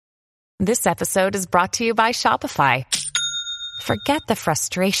This episode is brought to you by Shopify. Forget the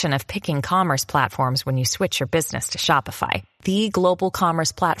frustration of picking commerce platforms when you switch your business to Shopify, the global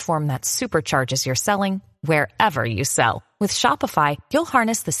commerce platform that supercharges your selling wherever you sell. With Shopify, you'll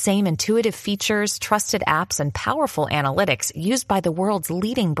harness the same intuitive features, trusted apps, and powerful analytics used by the world's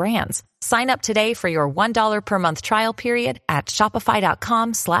leading brands. Sign up today for your $1 per month trial period at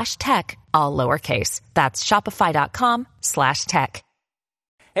shopify.com/tech, all lowercase. That's shopify.com/tech.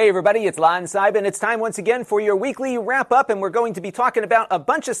 Hey everybody, it's Lon Seidman. It's time once again for your weekly wrap-up, and we're going to be talking about a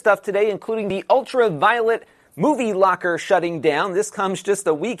bunch of stuff today, including the ultraviolet movie locker shutting down. This comes just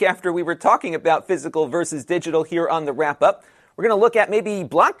a week after we were talking about physical versus digital here on the wrap-up. We're going to look at maybe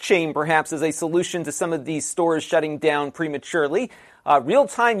blockchain perhaps as a solution to some of these stores shutting down prematurely.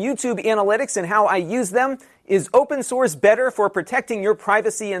 Real-time YouTube analytics and how I use them. Is open source better for protecting your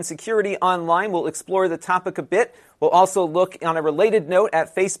privacy and security online? We'll explore the topic a bit. We'll also look on a related note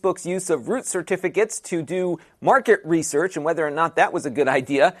at Facebook's use of root certificates to do market research and whether or not that was a good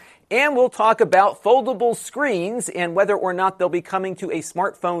idea. And we'll talk about foldable screens and whether or not they'll be coming to a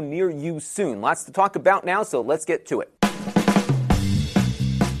smartphone near you soon. Lots to talk about now, so let's get to it.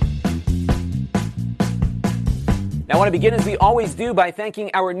 Now, I want to begin, as we always do, by thanking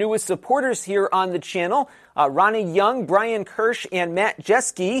our newest supporters here on the channel, Ronnie Young, Brian Kirsch, and Matt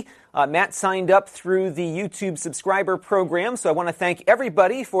Jeske. Matt signed up through the YouTube subscriber program, so I want to thank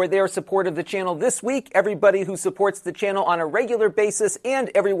everybody for their support of the channel this week, everybody who supports the channel on a regular basis,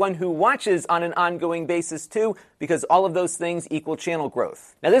 and everyone who watches on an ongoing basis too, because all of those things equal channel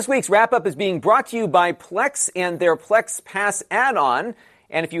growth. Now, this week's wrap-up is being brought to you by Plex and their Plex Pass add-on.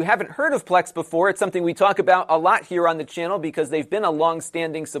 And if you haven't heard of Plex before, it's something we talk about a lot here on the channel because they've been a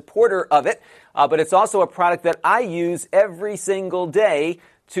long-standing supporter of it. But it's also a product that I use every single day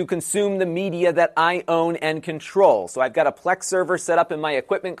to consume the media that I own and control. So I've got a Plex server set up in my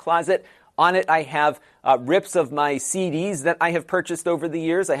equipment closet. On it, I have rips of my CDs that I have purchased over the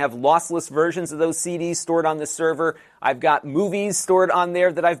years. I have lossless versions of those CDs stored on the server. I've got movies stored on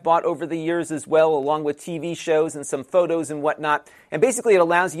there that I've bought over the years as well, along with TV shows and some photos and whatnot. And basically, it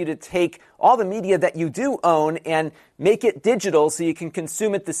allows you to take all the media that you do own and make it digital so you can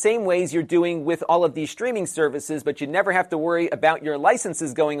consume it the same ways you're doing with all of these streaming services, but you never have to worry about your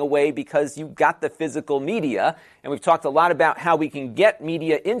licenses going away because you've got the physical media. And we've talked a lot about how we can get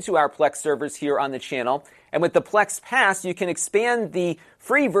media into our Plex servers here on the channel. And with the Plex Pass, you can expand the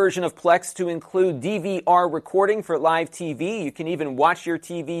free version of Plex to include DVR recording for live TV. You can even watch your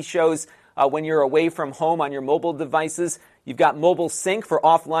TV shows when you're away from home on your mobile devices. You've got mobile sync for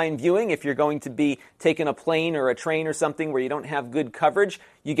offline viewing if you're going to be taking a plane or a train or something where you don't have good coverage.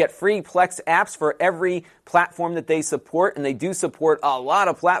 You get free Plex apps for every platform that they support, and they do support a lot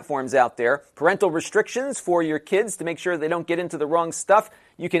of platforms out there. Parental restrictions for your kids to make sure they don't get into the wrong stuff.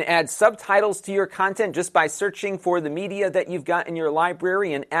 You can add subtitles to your content just by searching for the media that you've got in your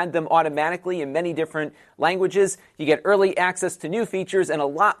library and add them automatically in many different languages. You get early access to new features and a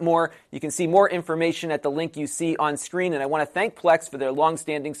lot more. You can see more information at the link you see on screen, and I want to thank Plex for their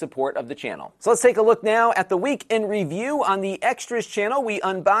long-standing support of the channel. So let's take a look now at the week in review. On the Extras channel, we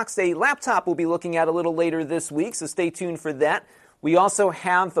unboxed a laptop we'll be looking at a little later this week, so stay tuned for that. We also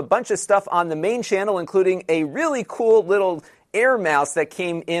have a bunch of stuff on the main channel, including a really cool little Air mouse that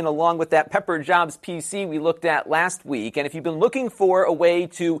came in along with that Pepper Jobs PC we looked at last week. And if you've been looking for a way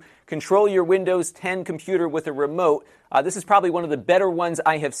to control your Windows 10 computer with a remote, this is probably one of the better ones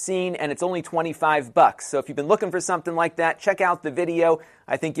I have seen, and it's only $25. So if you've been looking for something like that, check out the video.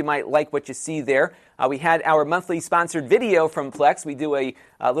 I think you might like what you see there. We had our monthly sponsored video from Plex. We do a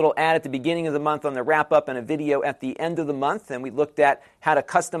little ad at the beginning of the month on the wrap-up and a video at the end of the month. And we looked at how to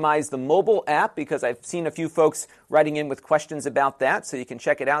customize the mobile app because I've seen a few folks writing in with questions about that. So you can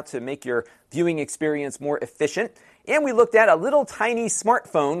check it out to make your viewing experience more efficient. And we looked at a little tiny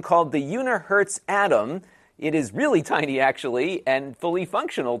smartphone called the Unihertz Atom. It is really tiny, actually, and fully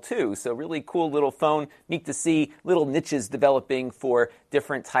functional, too. So really cool little phone. Neat to see little niches developing for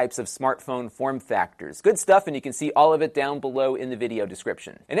different types of smartphone form factors. Good stuff, and you can see all of it down below in the video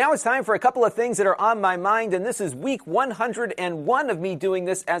description. And now it's time for a couple of things that are on my mind, and this is week 101 of me doing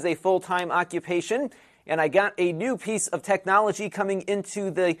this as a full-time occupation. And I got a new piece of technology coming into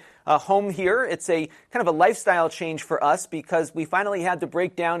the home here. It's a kind of a lifestyle change for us because we finally had to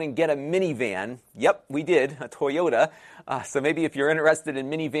break down and get a minivan. Yep, we did, a Toyota. So maybe if you're interested in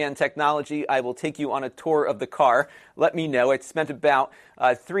minivan technology, I will take you on a tour of the car. Let me know. I spent about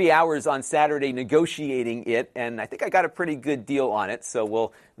 3 hours on Saturday negotiating it, and I think I got a pretty good deal on it. So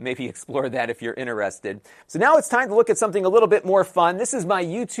we'll maybe explore that if you're interested. So now it's time to look at something a little bit more fun. This is my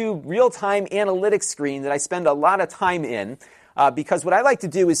YouTube real-time analytics screen that I spend a lot of time in. because what I like to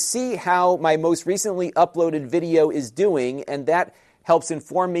do is see how my most recently uploaded video is doing, and that helps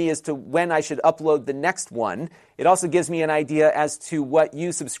inform me as to when I should upload the next one. It also gives me an idea as to what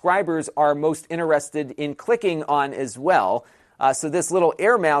you subscribers are most interested in clicking on as well. So this little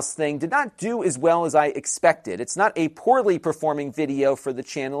air mouse thing did not do as well as I expected. It's not a poorly performing video for the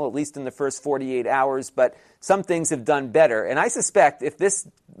channel, at least in the first 48 hours, but some things have done better. And I suspect if this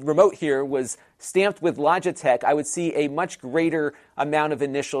remote here was stamped with Logitech, I would see a much greater amount of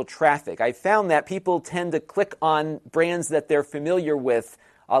initial traffic. I found that people tend to click on brands that they're familiar with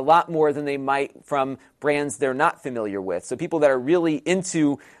a lot more than they might from brands they're not familiar with. So people that are really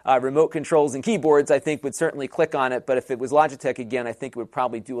into remote controls and keyboards, I think, would certainly click on it. But if it was Logitech, again, I think it would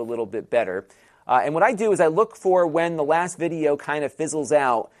probably do a little bit better. And what I do is I look for when the last video kind of fizzles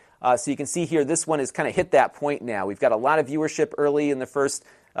out. So you can see here, this one has kind of hit that point now. We've got a lot of viewership early in the first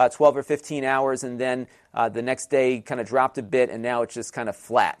 12 or 15 hours, and then the next day kind of dropped a bit, and now it's just kind of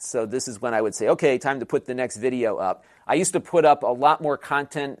flat. So this is when I would say, okay, time to put the next video up. I used to put up a lot more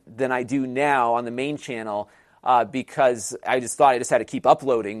content than I do now on the main channel because I just thought I just had to keep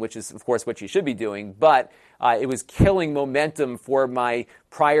uploading, which is, of course, what you should be doing. But it was killing momentum for my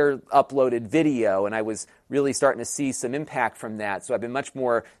prior uploaded video, and I was really starting to see some impact from that. So I've been much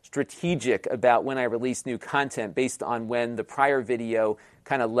more strategic about when I release new content based on when the prior video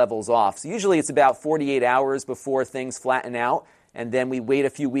kind of levels off. So usually it's about 48 hours before things flatten out, and then we wait a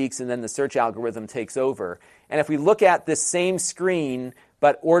few weeks, and then the search algorithm takes over. And if we look at this same screen,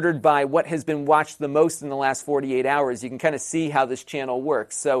 but ordered by what has been watched the most in the last 48 hours, you can kind of see how this channel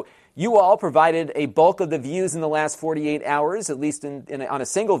works. So you all provided a bulk of the views in the last 48 hours, at least on a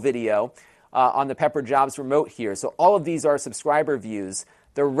single video on the Pepper Jobs remote here. So all of these are subscriber views.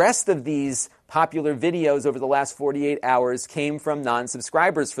 The rest of these popular videos over the last 48 hours came from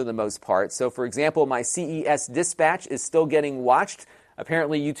non-subscribers for the most part. So for example, my CES dispatch is still getting watched.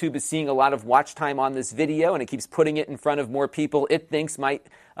 Apparently YouTube is seeing a lot of watch time on this video, and it keeps putting it in front of more people it thinks might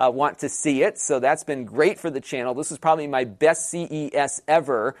want to see it. So that's been great for the channel. This is probably my best CES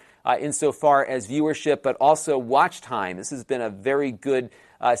ever insofar as viewership, but also watch time. This has been a very good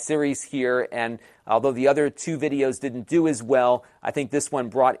series here, and although the other two videos didn't do as well, I think this one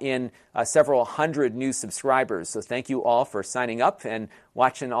brought in several hundred new subscribers. So thank you all for signing up and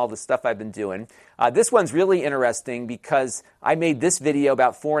watching all the stuff I've been doing. This one's really interesting because I made this video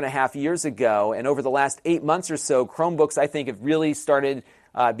about 4.5 years ago, and over the last 8 months or so, Chromebooks, I think, have really started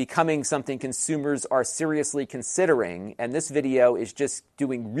becoming something consumers are seriously considering, and this video is just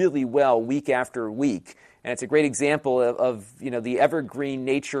doing really well week after week. And it's a great example of the evergreen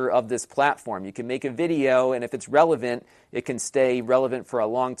nature of this platform. You can make a video, and if it's relevant, it can stay relevant for a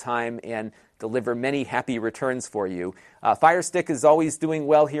long time and deliver many happy returns for you. Fire Stick is always doing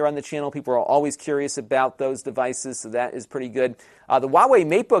well here on the channel. People are always curious about those devices, so that is pretty good. The Huawei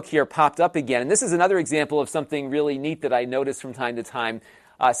MateBook here popped up again, and this is another example of something really neat that I notice from time to time.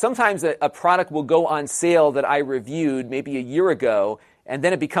 Sometimes a product will go on sale that I reviewed maybe a year ago, and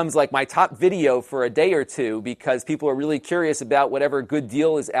then it becomes like my top video for a day or two because people are really curious about whatever good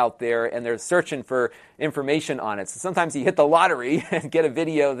deal is out there and they're searching for information on it. So sometimes you hit the lottery and get a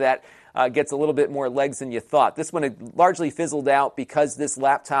video that gets a little bit more legs than you thought. This one had largely fizzled out because this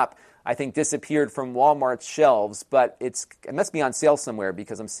laptop, I think, disappeared from Walmart's shelves, but it must be on sale somewhere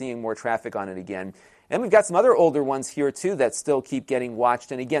because I'm seeing more traffic on it again. And we've got some other older ones here too that still keep getting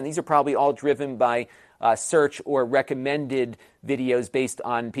watched. And again, these are probably all driven by search or recommended videos based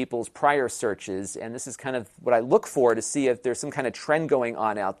on people's prior searches. And this is kind of what I look for to see if there's some kind of trend going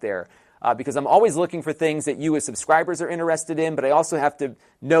on out there. Because I'm always looking for things that you as subscribers are interested in, but I also have to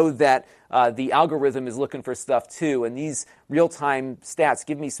know that the algorithm is looking for stuff too, and these real-time stats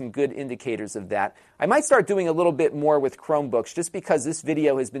give me some good indicators of that. I might start doing a little bit more with Chromebooks just because this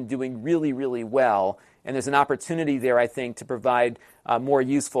video has been doing really, really well, and there's an opportunity there, I think, to provide more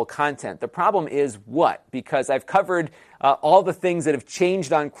useful content. The problem is what? Because I've covered all the things that have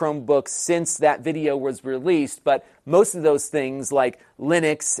changed on Chromebooks since that video was released, but most of those things like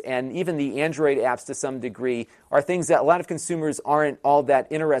Linux and even the Android apps to some degree are things that a lot of consumers aren't all that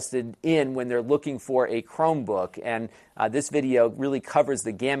interested in when they're looking for a Chromebook, and this video really covers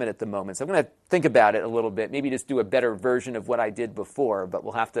the gamut at the moment. So I'm going to think about it a little bit, maybe just do a better version of what I did before, but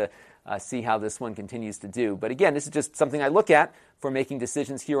we'll have to see how this one continues to do. But again, this is just something I look at for making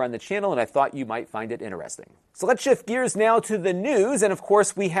decisions here on the channel, and I thought you might find it interesting. So let's shift gears now to the news, and of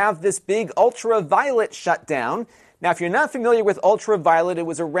course we have this big ultraviolet shutdown. Now, if you're not familiar with ultraviolet, it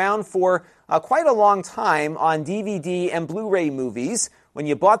was around for quite a long time on DVD and Blu-ray movies. When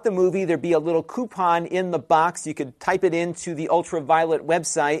you bought the movie, there'd be a little coupon in the box. You could type it into the ultraviolet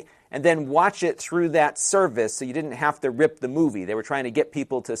website, and then watch it through that service so you didn't have to rip the movie. They were trying to get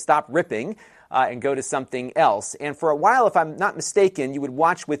people to stop ripping and go to something else. And for a while, if I'm not mistaken, you would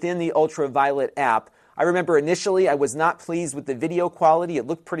watch within the Ultraviolet app. I remember initially I was not pleased with the video quality. It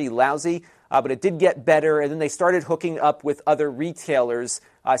looked pretty lousy, but it did get better. And then they started hooking up with other retailers,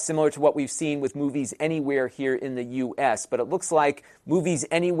 similar to what we've seen with Movies Anywhere here in the U.S. But it looks like Movies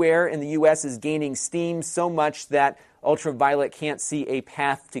Anywhere in the U.S. is gaining steam so much that Ultraviolet can't see a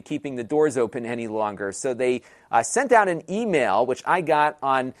path to keeping the doors open any longer. So they sent out an email, which I got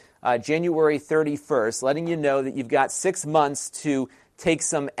on January 31st, letting you know that you've got 6 months to take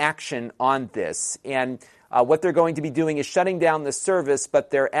some action on this. And what they're going to be doing is shutting down the service,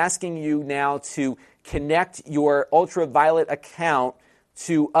 but they're asking you now to connect your Ultraviolet account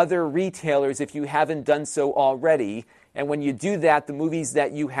to other retailers if you haven't done so already. And when you do that, the movies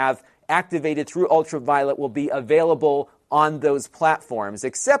that you have activated through Ultraviolet will be available on those platforms,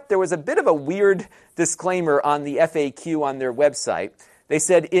 except there was a bit of a weird disclaimer on the FAQ on their website. They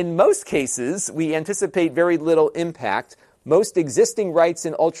said, in most cases, we anticipate very little impact. Most existing rights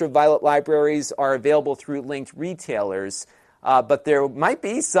in Ultraviolet libraries are available through linked retailers, but there might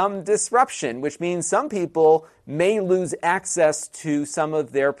be some disruption, which means some people may lose access to some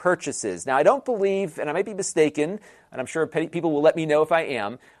of their purchases. Now, I don't believe, and I might be mistaken, and I'm sure people will let me know if I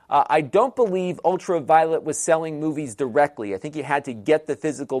am, I don't believe Ultraviolet was selling movies directly. I think you had to get the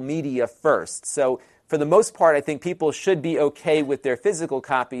physical media first. So for the most part, I think people should be okay with their physical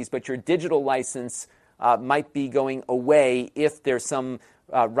copies, but your digital license might be going away if there's some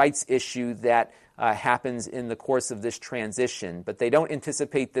rights issue that happens in the course of this transition. But they don't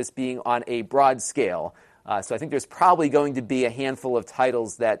anticipate this being on a broad scale. So I think there's probably going to be a handful of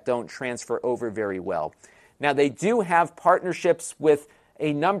titles that don't transfer over very well. Now, they do have partnerships with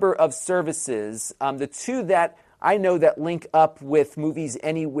a number of services. The two that I know that link up with Movies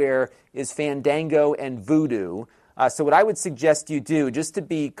Anywhere is Fandango and Vudu. So what I would suggest you do, just to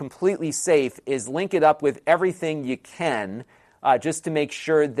be completely safe, is link it up with everything you can, just to make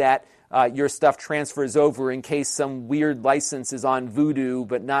sure that your stuff transfers over in case some weird license is on Vudu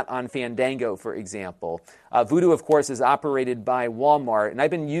but not on Fandango, for example. Vudu, of course, is operated by Walmart, and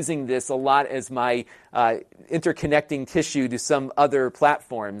I've been using this a lot as my interconnecting tissue to some other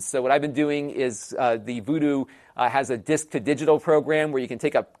platforms. So what I've been doing is the Vudu has a disc-to-digital program where you can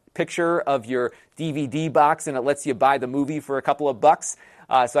take a picture of your DVD box and it lets you buy the movie for a couple of bucks.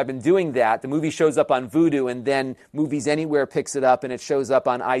 So I've been doing that. The movie shows up on Vudu, and then Movies Anywhere picks it up, and it shows up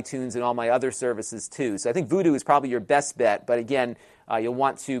on iTunes and all my other services too. So I think Vudu is probably your best bet, but again, you'll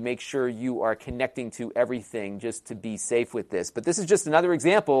want to make sure you are connecting to everything just to be safe with this. But this is just another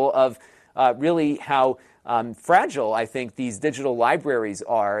example of really how fragile I think these digital libraries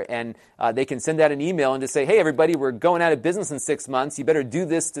are, and they can send out an email and just say, hey, everybody, we're going out of business in 6 months. You better do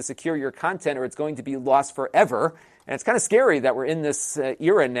this to secure your content or it's going to be lost forever. And it's kind of scary that we're in this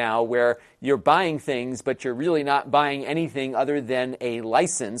era now where you're buying things, but you're really not buying anything other than a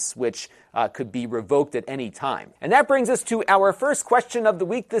license, which could be revoked at any time. And that brings us to our first question of the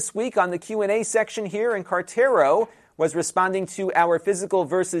week this week on the Q&A section here. And Cartero was responding to our physical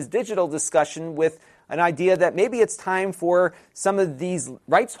versus digital discussion with an idea that maybe it's time for some of these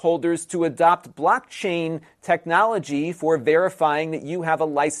rights holders to adopt blockchain technology for verifying that you have a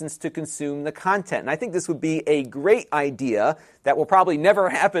license to consume the content. And I think this would be a great idea that will probably never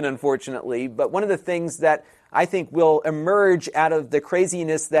happen, unfortunately. But one of the things that I think will emerge out of the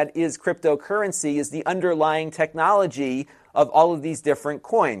craziness that is cryptocurrency is the underlying technology of all of these different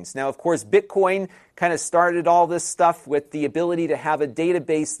coins. Now, of course, Bitcoin kind of started all this stuff with the ability to have a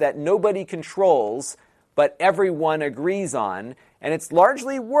database that nobody controls, but everyone agrees on, and it's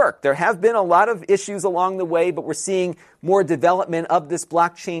largely worked. There have been a lot of issues along the way, but we're seeing more development of this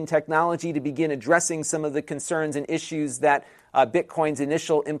blockchain technology to begin addressing some of the concerns and issues that Bitcoin's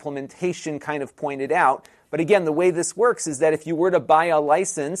initial implementation kind of pointed out. But again, the way this works is that if you were to buy a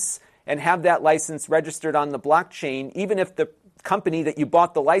license and have that license registered on the blockchain, even if the company that you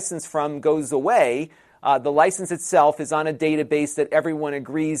bought the license from goes away, the license itself is on a database that everyone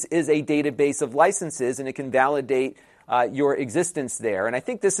agrees is a database of licenses, and it can validate your existence there. And I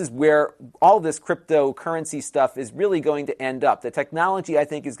think this is where all this cryptocurrency stuff is really going to end up. The technology, I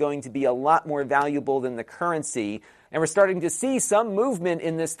think, is going to be a lot more valuable than the currency. And we're starting to see some movement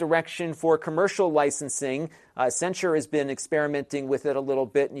in this direction for commercial licensing. Accenture has been experimenting with it a little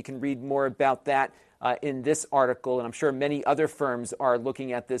bit, and you can read more about that in this article, and I'm sure many other firms are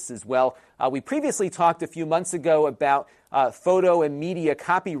looking at this as well. We previously talked a few months ago about photo and media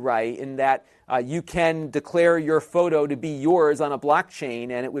copyright, in that you can declare your photo to be yours on a blockchain,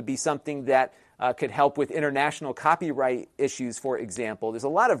 and it would be something that could help with international copyright issues, for example. There's a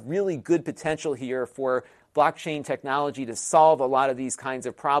lot of really good potential here for blockchain technology to solve a lot of these kinds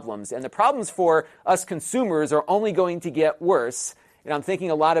of problems. And the problems for us consumers are only going to get worse. And I'm thinking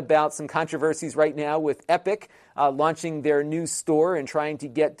a lot about some controversies right now with Epic launching their new store and trying to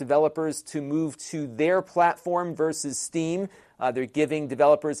get developers to move to their platform versus Steam. They're giving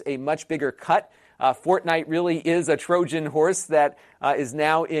developers a much bigger cut. Fortnite really is a Trojan horse that is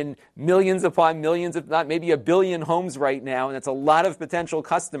now in millions upon millions, if not maybe a billion homes right now, and it's a lot of potential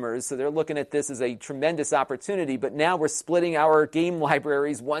customers, so they're looking at this as a tremendous opportunity. But now we're splitting our game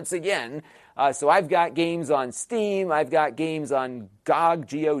libraries once again. So I've got games on Steam, I've got games on GOG,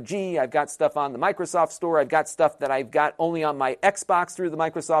 G-O-G, I've got stuff on the Microsoft Store, I've got stuff that I've got only on my Xbox through the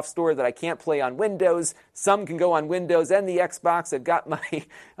Microsoft Store that I can't play on Windows. Some can go on Windows and the Xbox. I've got my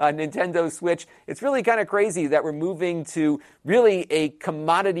Nintendo Switch. It's really kind of crazy that we're moving to really a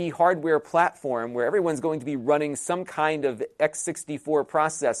commodity hardware platform where everyone's going to be running some kind of x64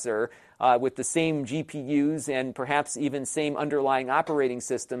 processor with the same GPUs and perhaps even same underlying operating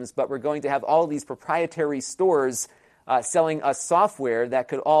systems, but we're going to have all these proprietary stores selling us software that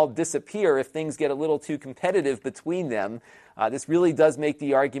could all disappear if things get a little too competitive between them. This really does make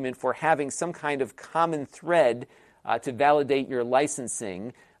the argument for having some kind of common thread to validate your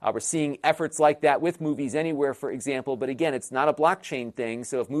licensing. We're seeing efforts like that with Movies Anywhere, for example, but again, it's not a blockchain thing,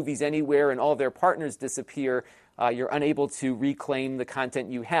 so if Movies Anywhere and all of their partners disappear, you're unable to reclaim the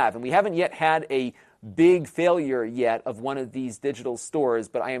content you have. And we haven't yet had a big failure yet of one of these digital stores,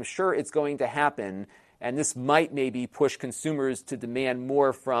 but I am sure it's going to happen. And this might maybe push consumers to demand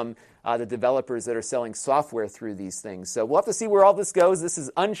more from the developers that are selling software through these things. So we'll have to see where all this goes. This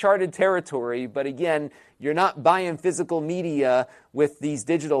is uncharted territory, but again, you're not buying physical media with these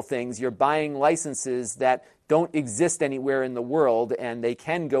digital things. You're buying licenses that don't exist anywhere in the world, and they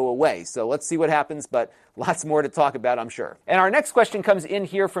can go away. So let's see what happens, but lots more to talk about, I'm sure. And our next question comes in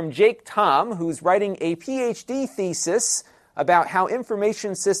here from Jake Tom, who's writing a PhD thesis about how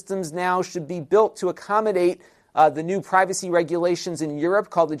information systems now should be built to accommodate the new privacy regulations in Europe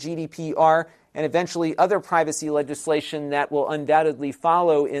called the GDPR, and eventually other privacy legislation that will undoubtedly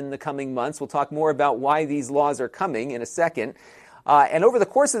follow in the coming months. We'll talk more about why these laws are coming in a second. And over the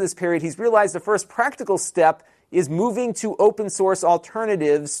course of this period, he's realized the first practical step is moving to open source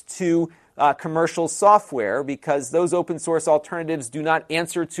alternatives to commercial software, because those open source alternatives do not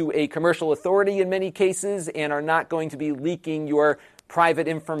answer to a commercial authority in many cases and are not going to be leaking your private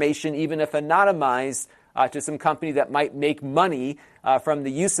information, even if anonymized, to some company that might make money from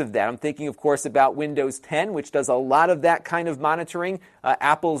the use of that. I'm thinking, of course, about Windows 10, which does a lot of that kind of monitoring.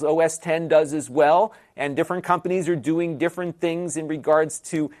 Apple's OS 10 does as well, and different companies are doing different things in regards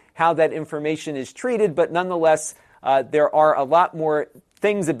to how that information is treated, but nonetheless, there are a lot more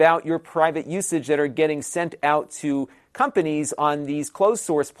things about your private usage that are getting sent out to companies on these closed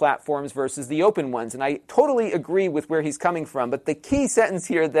source platforms versus the open ones. And I totally agree with where he's coming from, but the key sentence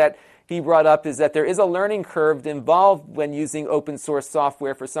here that he brought up is that there is a learning curve involved when using open source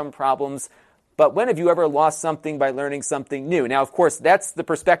software for some problems. But when have you ever lost something by learning something new? Now, of course, that's the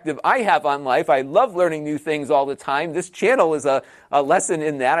perspective I have on life. I love learning new things all the time. This channel is a lesson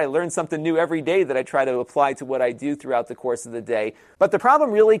in that. I learn something new every day that I try to apply to what I do throughout the course of the day. But the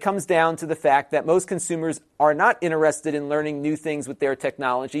problem really comes down to the fact that most consumers are not interested in learning new things with their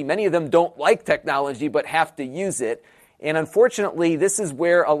technology. Many of them don't like technology but have to use it. And unfortunately, this is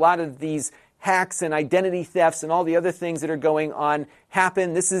where a lot of these hacks and identity thefts and all the other things that are going on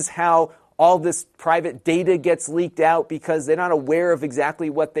happen. This is how all this private data gets leaked out, because they're not aware of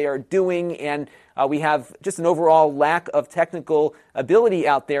exactly what they are doing, and we have just an overall lack of technical ability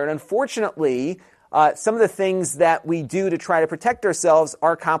out there. And unfortunately, some of the things that we do to try to protect ourselves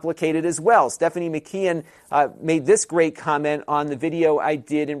are complicated as well. Stephanie McKeon made this great comment on the video I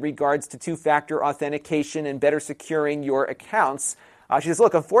did in regards to two-factor authentication and better securing your accounts. She says,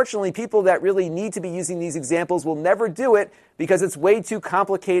 look, unfortunately, people that really need to be using these examples will never do it because it's way too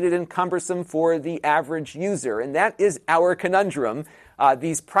complicated and cumbersome for the average user. And that is our conundrum.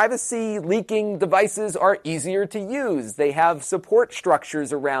 These privacy leaking devices are easier to use. They have support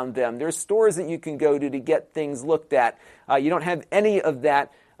structures around them. There's stores that you can go to get things looked at. You don't have any of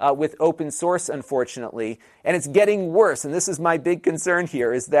that with open source, unfortunately. And it's getting worse. And this is my big concern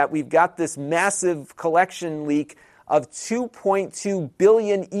here, is that we've got this massive collection leak of 2.2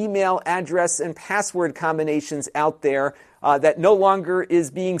 billion email address and password combinations out there that no longer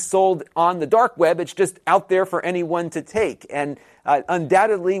is being sold on the dark web. It's just out there for anyone to take. And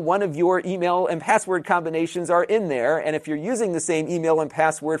undoubtedly, one of your email and password combinations are in there. And if you're using the same email and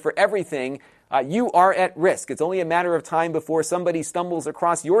password for everything, you are at risk. It's only a matter of time before somebody stumbles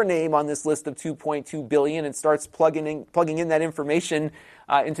across your name on this list of 2.2 billion and starts plugging in that information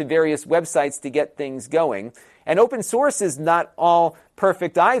into various websites to get things going. And open source is not all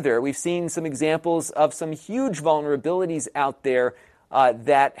perfect either. We've seen some examples of some huge vulnerabilities out there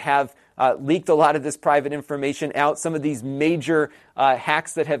that have leaked a lot of this private information out. Some of these major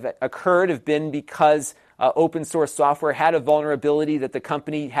hacks that have occurred have been because open source software had a vulnerability that the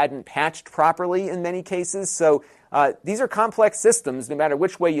company hadn't patched properly in many cases. So these are complex systems, no matter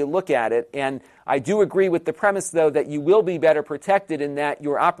which way you look at it. And I do agree with the premise, though, that you will be better protected in that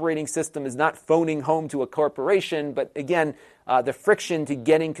your operating system is not phoning home to a corporation. But again, the friction to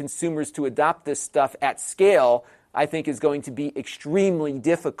getting consumers to adopt this stuff at scale, I think, is going to be extremely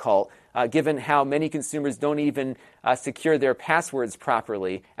difficult, given how many consumers don't even secure their passwords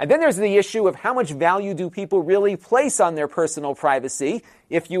properly. And then there's the issue of how much value do people really place on their personal privacy.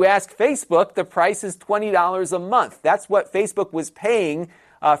 If you ask Facebook, the price is $20 a month. That's what Facebook was paying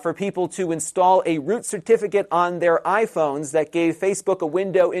for people to install a root certificate on their iPhones that gave Facebook a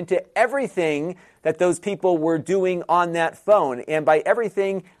window into everything that those people were doing on that phone. And by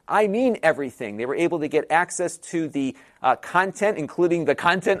everything, I mean everything. They were able to get access to the content, including the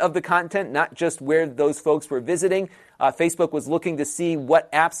content of the content, not just where those folks were visiting. Facebook was looking to see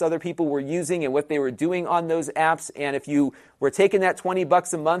what apps other people were using and what they were doing on those apps. And if you were taking that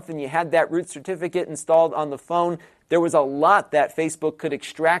 $20 a month and you had that root certificate installed on the phone, there was a lot that Facebook could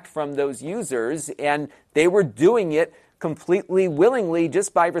extract from those users, and they were doing it completely willingly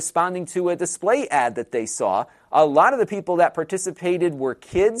just by responding to a display ad that they saw. A lot of the people that participated were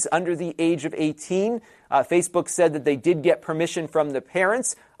kids under the age of 18. Facebook said that they did get permission from the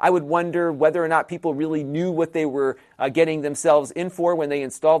parents. I would wonder whether or not people really knew what they were getting themselves in for when they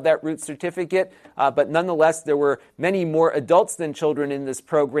installed that root certificate. But nonetheless, there were many more adults than children in this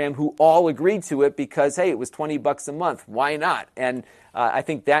program who all agreed to it because, hey, it was $20 a month. Why not? And I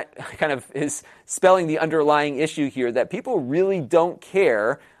think that kind of is spelling the underlying issue here, that people really don't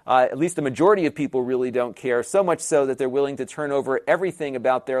care. At least the majority of people really don't care, so much so that they're willing to turn over everything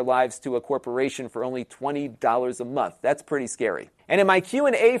about their lives to a corporation for only $20 a month. That's pretty scary. And in my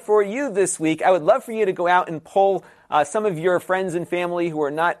Q&A for you this week, I would love for you to go out and poll some of your friends and family who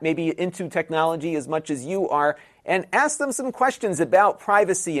are not maybe into technology as much as you are, and ask them some questions about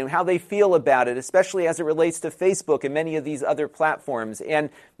privacy and how they feel about it, especially as it relates to Facebook and many of these other platforms.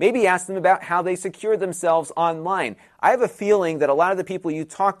 And maybe ask them about how they secure themselves online. I have a feeling that a lot of the people you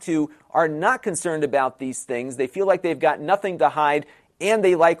talk to are not concerned about these things. They feel like they've got nothing to hide, and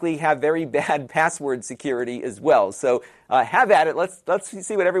they likely have very bad password security as well. So have at it. Let's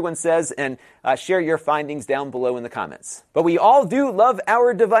see what everyone says, and share your findings down below in the comments. But we all do love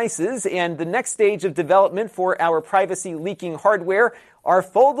our devices, and the next stage of development for our privacy-leaking hardware are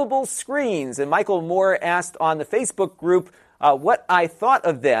foldable screens. And Michael Moore asked on the Facebook group what I thought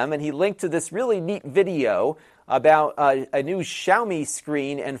of them, and he linked to this really neat video about a new Xiaomi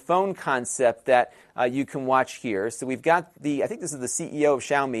screen and phone concept that you can watch here. So we've got I think this is the CEO of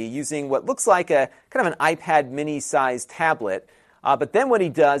Xiaomi, using what looks like a kind of an iPad mini-sized tablet. But then what he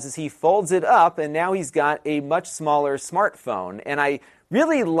does is he folds it up, and now he's got a much smaller smartphone. And I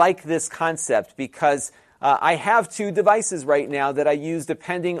really like this concept because I have two devices right now that I use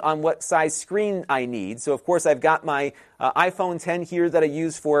depending on what size screen I need. So, of course, I've got my iPhone 10 here that I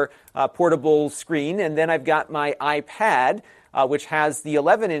use for portable screen, and then I've got my iPad, which has the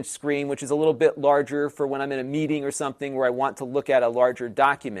 11-inch screen, which is a little bit larger for when I'm in a meeting or something where I want to look at a larger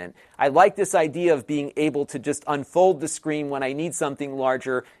document. I like this idea of being able to just unfold the screen when I need something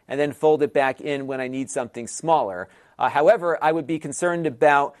larger and then fold it back in when I need something smaller. However, I would be concerned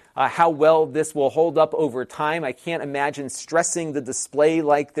about how well this will hold up over time. I can't imagine stressing the display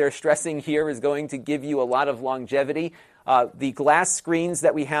like they're stressing here is going to give you a lot of longevity. The glass screens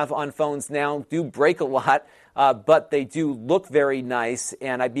that we have on phones now do break a lot, but they do look very nice,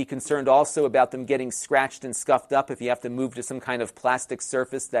 and I'd be concerned also about them getting scratched and scuffed up if you have to move to some kind of plastic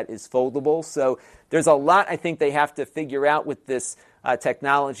surface that is foldable. So there's a lot I think they have to figure out with this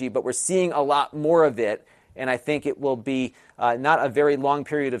technology, but we're seeing a lot more of it. And I think it will be not a very long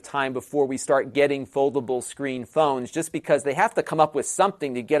period of time before we start getting foldable screen phones, just because they have to come up with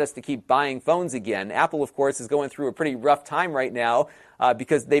something to get us to keep buying phones again. Apple, of course, is going through a pretty rough time right now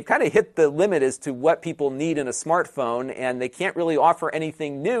because they've kind of hit the limit as to what people need in a smartphone, and they can't really offer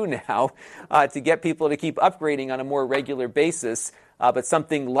anything new now to get people to keep upgrading on a more regular basis. But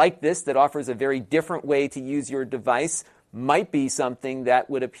something like this that offers a very different way to use your device might be something that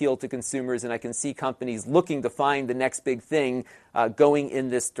would appeal to consumers, and I can see companies looking to find the next big thing going in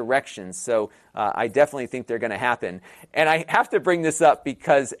this direction. So I definitely think they're going to happen. And I have to bring this up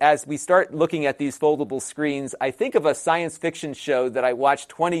because as we start looking at these foldable screens, I think of a science fiction show that I watched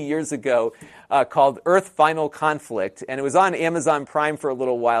 20 years ago called Earth Final Conflict, and it was on Amazon Prime for a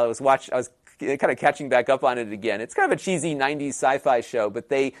little while. I was kind of catching back up on it again. It's kind of a cheesy 90s sci-fi show, but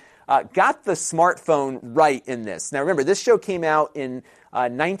they got the smartphone right in this. Now remember, this show came out in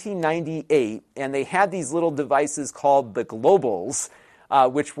 1998, and they had these little devices called the Globals,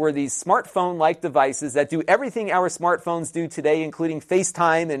 which were these smartphone-like devices that do everything our smartphones do today, including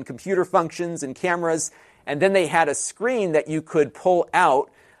FaceTime and computer functions and cameras. And then they had a screen that you could pull out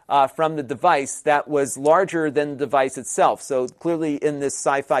from the device that was larger than the device itself. So clearly in this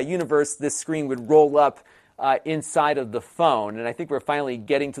sci-fi universe, this screen would roll up inside of the phone. And I think we're finally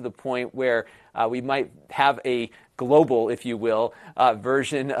getting to the point where we might have a global, if you will,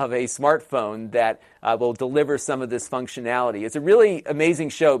 version of a smartphone that will deliver some of this functionality. It's a really amazing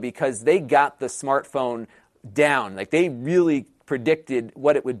show because they got the smartphone down. Like, they really predicted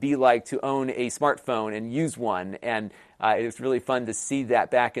what it would be like to own a smartphone and use one. And it was really fun to see that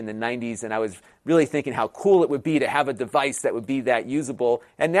back in the 90s. And I was really thinking how cool it would be to have a device that would be that usable.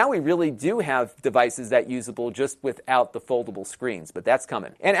 And now we really do have devices that usable just without the foldable screens. But that's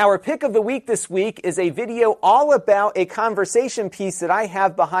coming. And our pick of the week this week is a video all about a conversation piece that I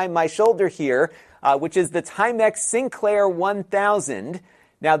have behind my shoulder here, which is the Timex Sinclair 1000.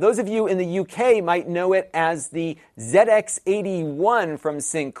 Now, those of you in the UK might know it as the ZX81 from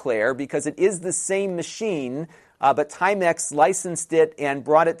Sinclair because it is the same machine, but Timex licensed it and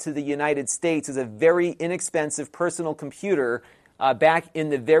brought it to the United States as a very inexpensive personal computer back in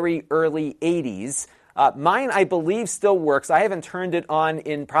the very early 80s. Mine, I believe, still works. I haven't turned it on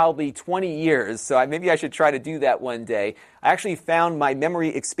in probably 20 years, so maybe I should try to do that one day. I actually found my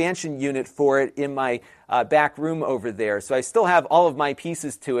memory expansion unit for it in my back room over there, so I still have all of my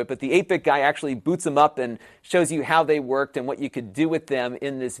pieces to it, but the 8-Bit Guy actually boots them up and shows you how they worked and what you could do with them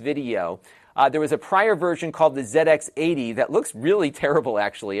in this video. There was a prior version called the ZX80 that looks really terrible,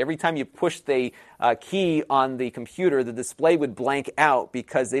 actually. Every time you push the key on the computer, the display would blank out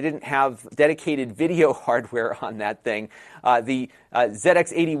because they didn't have dedicated video hardware on that thing. The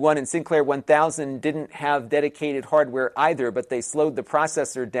ZX81 and Sinclair 1000 didn't have dedicated hardware either, but they slowed the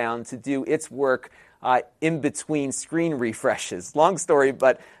processor down to do its work in between screen refreshes. Long story,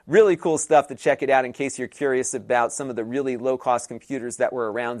 but really cool stuff to check it out in case you're curious about some of the really low-cost computers that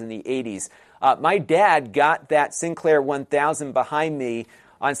were around in the 80s. My dad got that Sinclair 1000 behind me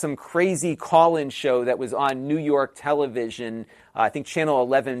on some crazy call-in show that was on New York television, I think Channel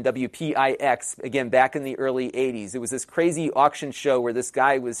 11 WPIX, again, back in the early 80s. It was this crazy auction show where this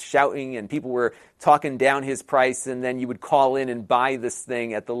guy was shouting and people were talking down his price, and then you would call in and buy this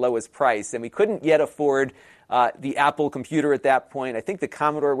thing at the lowest price. And we couldn't yet afford the Apple computer at that point. I think the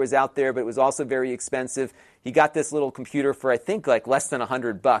Commodore was out there, but it was also very expensive. He got this little computer for, I think, like less than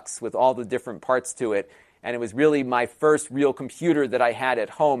 $100 with all the different parts to it. And it was really my first real computer that I had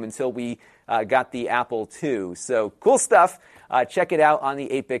at home until we got the Apple II. So cool stuff. Check it out on the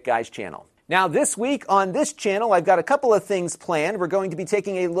 8-Bit Guys channel. Now, this week on this channel, I've got a couple of things planned. We're going to be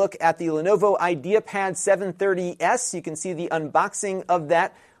taking a look at the Lenovo IdeaPad 730S. You can see the unboxing of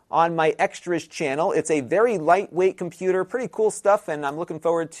that on my Extras channel. It's a very lightweight computer, pretty cool stuff, and I'm looking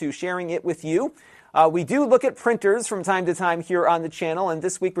forward to sharing it with you. We do look at printers from time to time here on the channel, and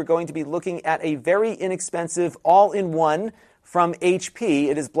this week we're going to be looking at a very inexpensive all-in-one from HP.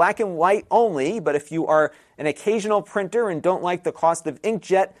 It is black and white only, but if you are an occasional printer and don't like the cost of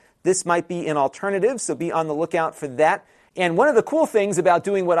inkjet, this might be an alternative, so be on the lookout for that. And one of the cool things about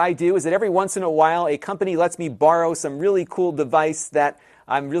doing what I do is that every once in a while a company lets me borrow some really cool device that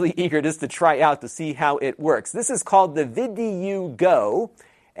I'm really eager just to try out to see how it works. This is called the VidU Go.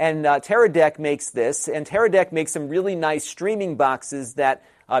 And Teradek makes this, and Teradek makes some really nice streaming boxes that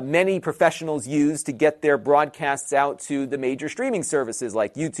many professionals use to get their broadcasts out to the major streaming services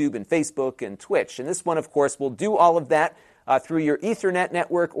like YouTube and Facebook and Twitch. And this one, of course, will do all of that through your Ethernet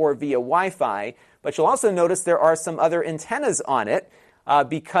network or via Wi-Fi. But you'll also notice there are some other antennas on it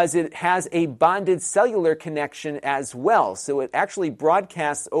because it has a bonded cellular connection as well. So it actually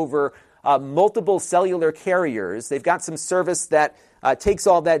broadcasts over multiple cellular carriers. They've got some service that takes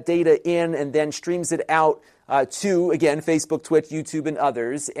all that data in and then streams it out to, again, Facebook, Twitch, YouTube, and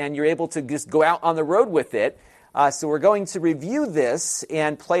others, and you're able to just go out on the road with it. So we're going to review this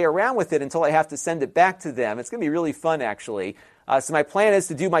and play around with it until I have to send it back to them. It's going to be really fun, actually. So my plan is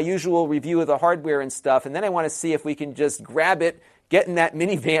to do my usual review of the hardware and stuff, and then I want to see if we can just grab it, get in that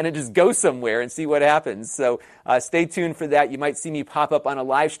minivan and just go somewhere and see what happens. So stay tuned for that. You might see me pop up on a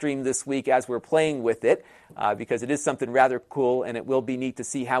live stream this week as we're playing with it, because it is something rather cool, and it will be neat to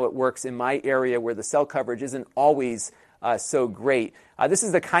see how it works in my area where the cell coverage isn't always so great. This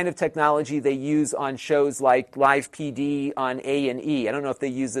is the kind of technology they use on shows like Live PD on A&E. I don't know if they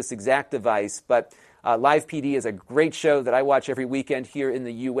use this exact device, but Live PD is a great show that I watch every weekend here in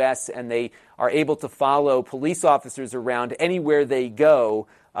the U.S., and they are able to follow police officers around anywhere they go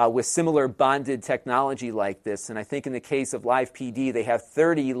with similar bonded technology like this. And I think in the case of Live PD, they have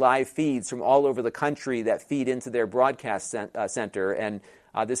 30 live feeds from all over the country that feed into their broadcast center. And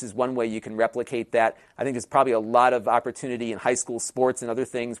this is one way you can replicate that. I think there's probably a lot of opportunity in high school sports and other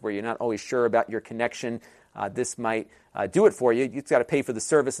things where you're not always sure about your connection. This might do it for you. You've got to pay for the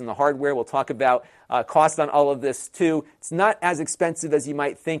service and the hardware. We'll talk about cost on all of this too. It's not as expensive as you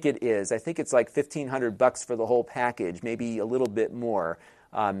might think it is. I think it's like $1,500 for the whole package, maybe a little bit more.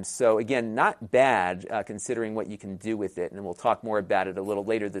 So again, not bad considering what you can do with it, and we'll talk more about it a little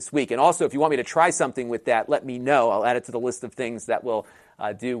later this week. And also, if you want me to try something with that, let me know. I'll add it to the list of things that we'll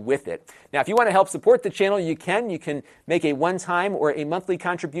do with it. Now, if you want to help support the channel, you can make a one-time or a monthly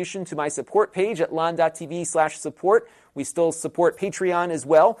contribution to my support page at lon.tv/support. We still support Patreon as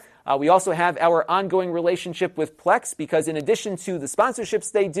well. We also have our ongoing relationship with Plex, because in addition to the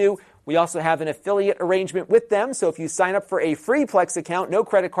sponsorships they do, we also have an affiliate arrangement with them. So if you sign up for a free Plex account, no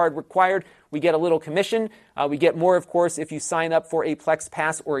credit card required, we get a little commission. We get more, of course, if you sign up for a Plex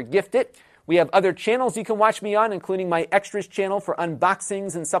Pass or gift it. We have other channels you can watch me on, including my Extras channel for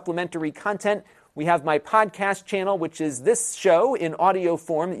unboxings and supplementary content. We have my podcast channel, which is this show in audio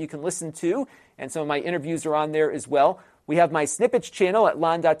form that you can listen to, and some of my interviews are on there as well. We have my Snippets channel at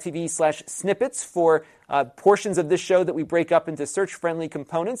lon.tv/snippets for portions of this show that we break up into search-friendly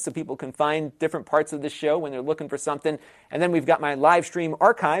components so people can find different parts of the show when they're looking for something. And then we've got my live stream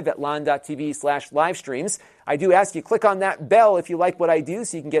archive at lon.tv/livestreams. I do ask you click on that bell if you like what I do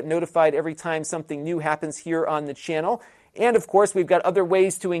so you can get notified every time something new happens here on the channel. And, of course, we've got other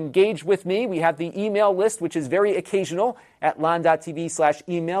ways to engage with me. We have the email list, which is very occasional, at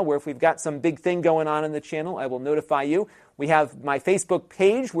lon.tv/email, where if we've got some big thing going on in the channel, I will notify you. We have my Facebook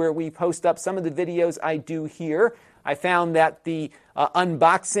page, where we post up some of the videos I do here. I found that the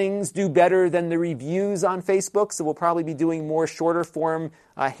unboxings do better than the reviews on Facebook, so we'll probably be doing more shorter form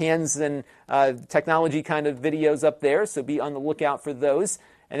hands and technology kind of videos up there, so be on the lookout for those.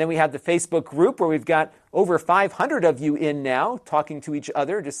 And then we have the Facebook group where we've got over 500 of you in now talking to each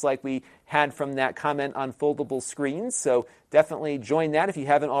other, just like we had from that comment on foldable screens. So definitely join that if you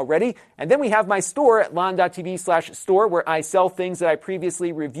haven't already. And then we have my store at lon.tv/store where I sell things that I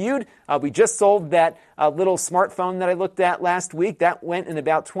previously reviewed. We just sold that little smartphone that I looked at last week. That went in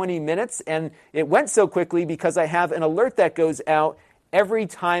about 20 minutes, and it went so quickly because I have an alert that goes out every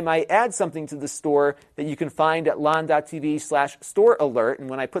time I add something to the store that you can find at lon.tv/store alert. And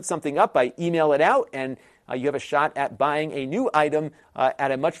when I put something up, I email it out, and you have a shot at buying a new item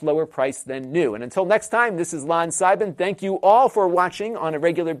at a much lower price than new. And until next time, this is Lon Seidman. Thank you all for watching on a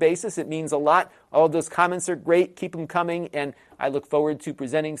regular basis. It means a lot. All of those comments are great. Keep them coming. And I look forward to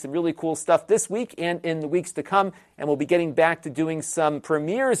presenting some really cool stuff this week and in the weeks to come. And we'll be getting back to doing some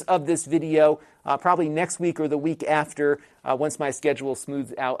premieres of this video probably next week or the week after once my schedule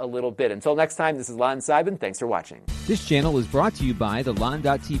smooths out a little bit. Until next time, this is Lon Seidman. Thanks for watching. This channel is brought to you by the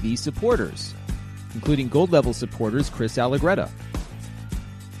Lon.TV supporters, including gold-level supporters Chris Allegretta,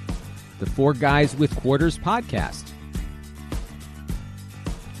 the Four Guys with Quarters podcast,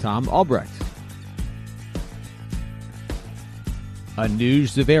 Tom Albrecht, Anuj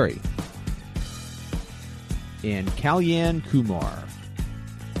Zaveri, and Kalyan Kumar.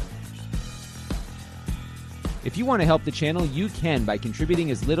 If you want to help the channel, you can by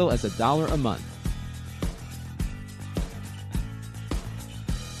contributing as little as $1 a month.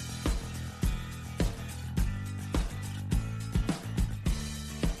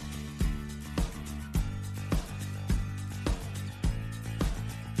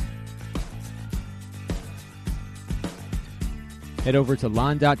 Head over to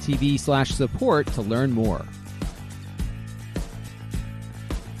lon.tv/support to learn more.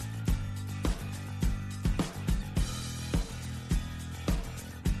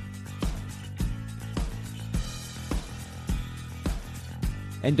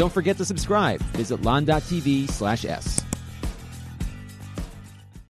 And don't forget to subscribe. Visit lon.tv/s.